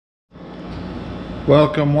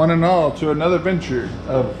Welcome one and all to another venture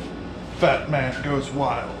of Fat Man Goes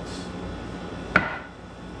Wild.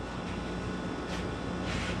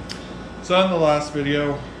 So in the last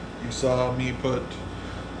video you saw me put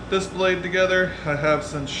this blade together. I have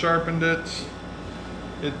since sharpened it.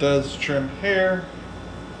 It does trim hair,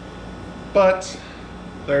 but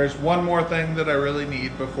there's one more thing that I really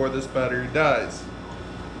need before this battery dies,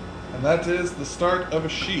 and that is the start of a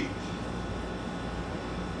sheath,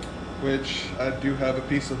 which I do have a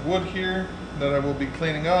piece of wood here that I will be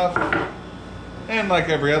cleaning off, and like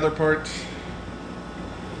every other part,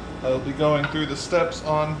 I'll be going through the steps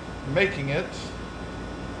on making it.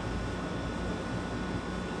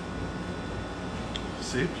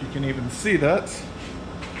 See if you can even see that,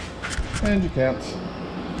 and you can't.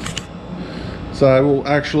 So I will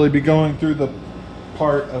actually be going through the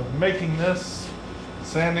part of making this,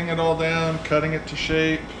 sanding it all down, cutting it to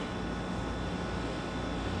shape,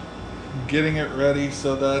 getting it ready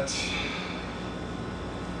so that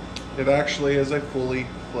it actually is a fully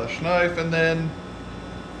fleshed knife. And then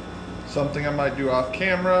something I might do off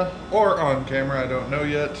camera or on camera, I don't know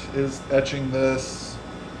yet, is etching this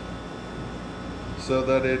so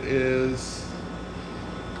that it is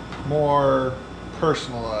more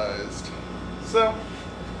personalized. So,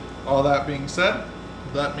 all that being said,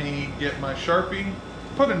 let me get my Sharpie,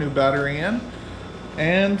 put a new battery in,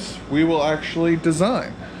 and we will actually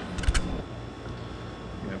design.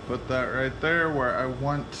 I'm gonna put that right there where I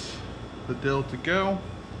want the dill to go.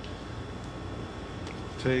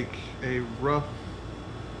 Take a rough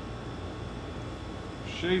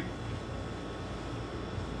shape.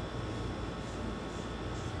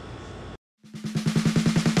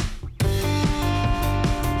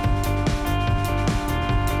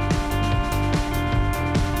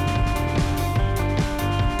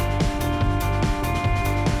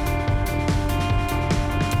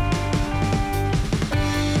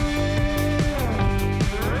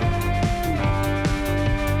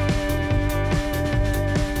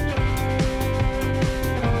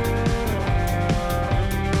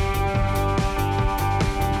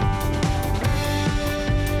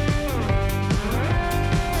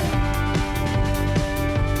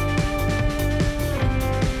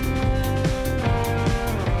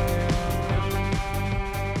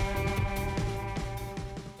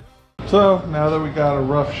 So now that we got a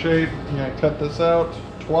rough shape, I'm going to cut this out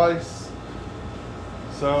twice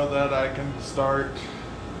so that I can start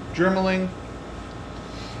dremeling,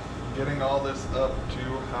 getting all this up to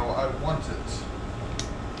how I want it.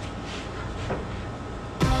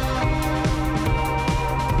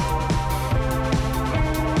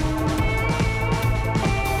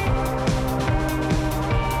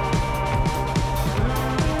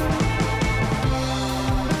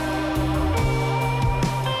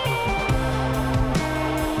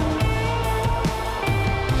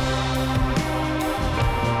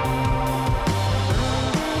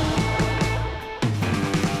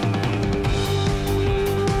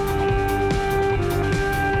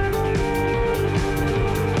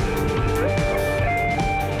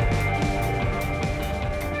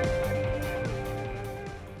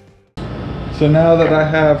 So now that I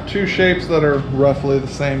have two shapes that are roughly the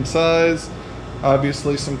same size,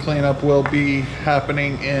 obviously some cleanup will be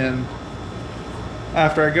happening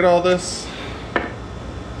after I get all this.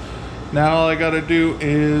 Now all I gotta do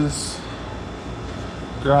is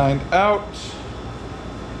grind out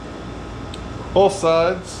both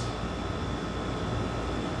sides.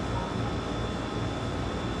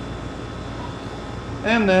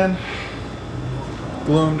 And then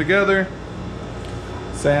glue them together,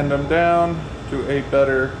 sand them down to a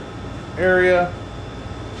better area,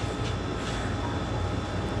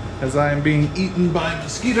 as I am being eaten by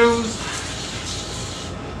mosquitoes.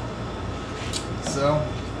 So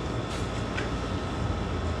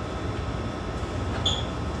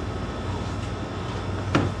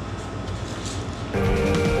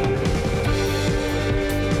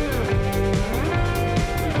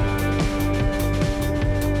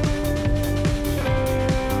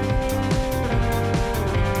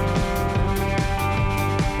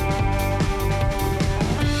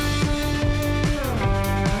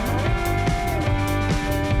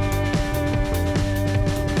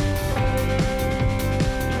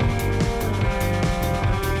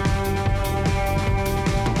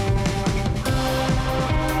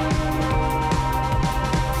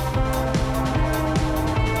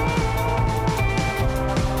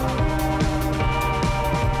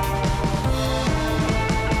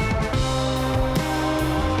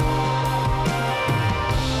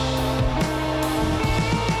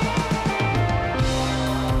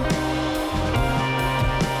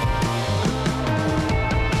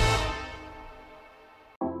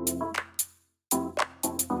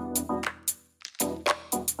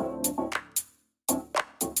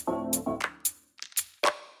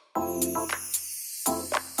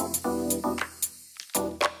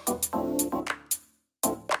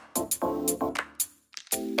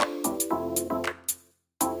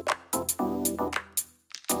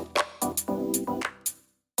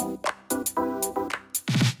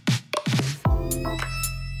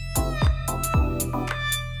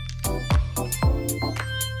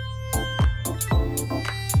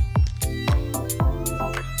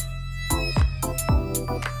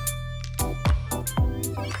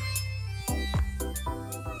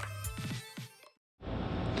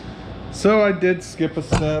So I did skip a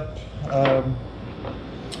step. I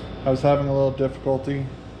was having a little difficulty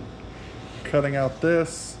cutting out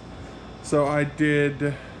this, so I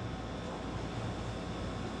did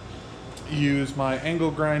use my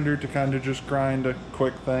angle grinder to kind of just grind a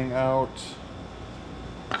quick thing out.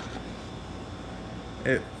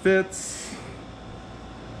 It fits.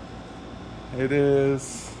 It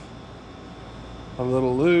is a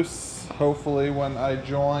little loose. Hopefully when I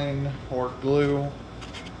join or glue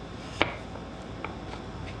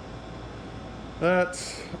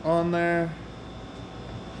that on there,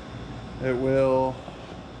 it will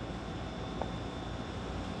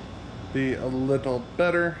be a little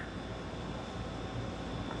better.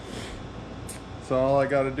 So all I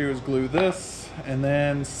got to do is glue this and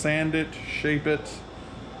then sand it, shape it,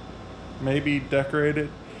 maybe decorate it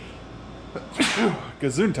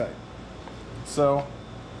gesundheit. So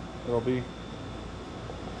it'll be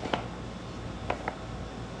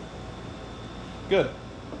good.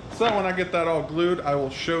 So when I get that all glued, I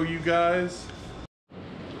will show you guys.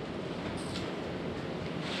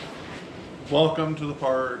 Welcome to the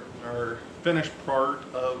part, or finished part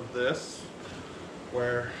of this,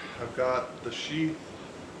 where I've got the sheath.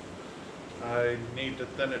 I need to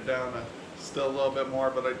thin it down still a little bit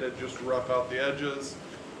more, but I did just rough out the edges.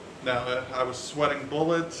 Now I was sweating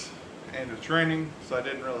bullets and it's raining, so I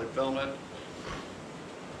didn't really film it.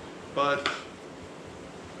 But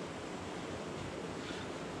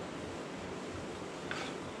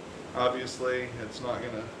obviously it's not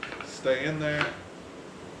gonna stay in there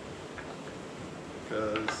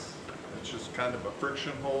because it's just kind of a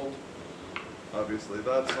friction hold. Obviously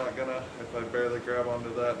that's not gonna, if I barely grab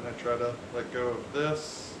onto that and I try to let go of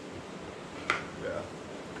this, yeah.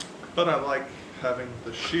 But I like having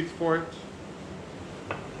the sheath for it.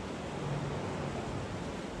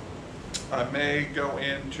 I may go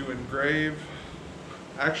into engrave.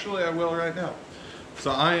 Actually, I will right now. So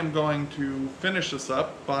I am going to finish this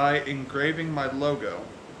up by engraving my logo.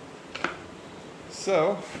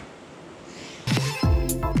 So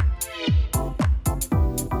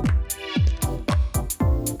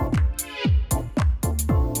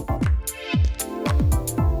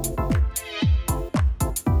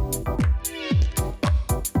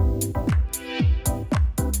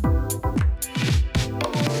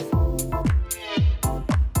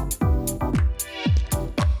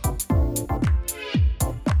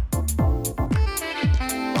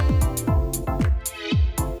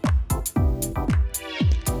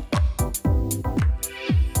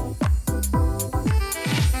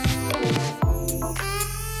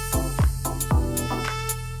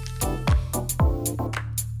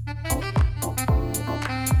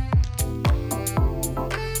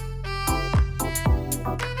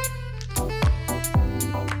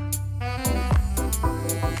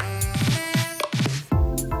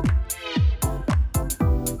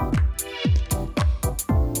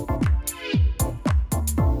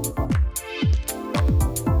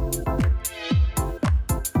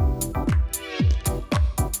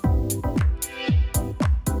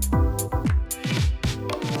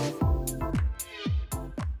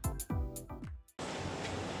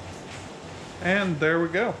and there we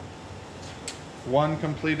go. One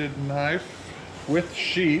completed knife with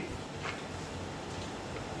sheath.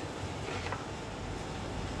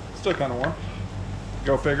 Still kind of warm.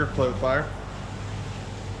 Go figure, play with fire.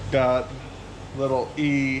 Got little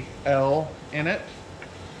EL in it.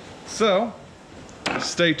 So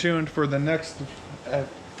stay tuned for the next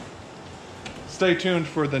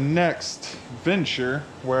venture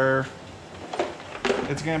where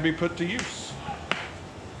it's going to be put to use.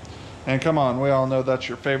 And come on, we all know that's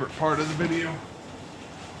your favorite part of the video.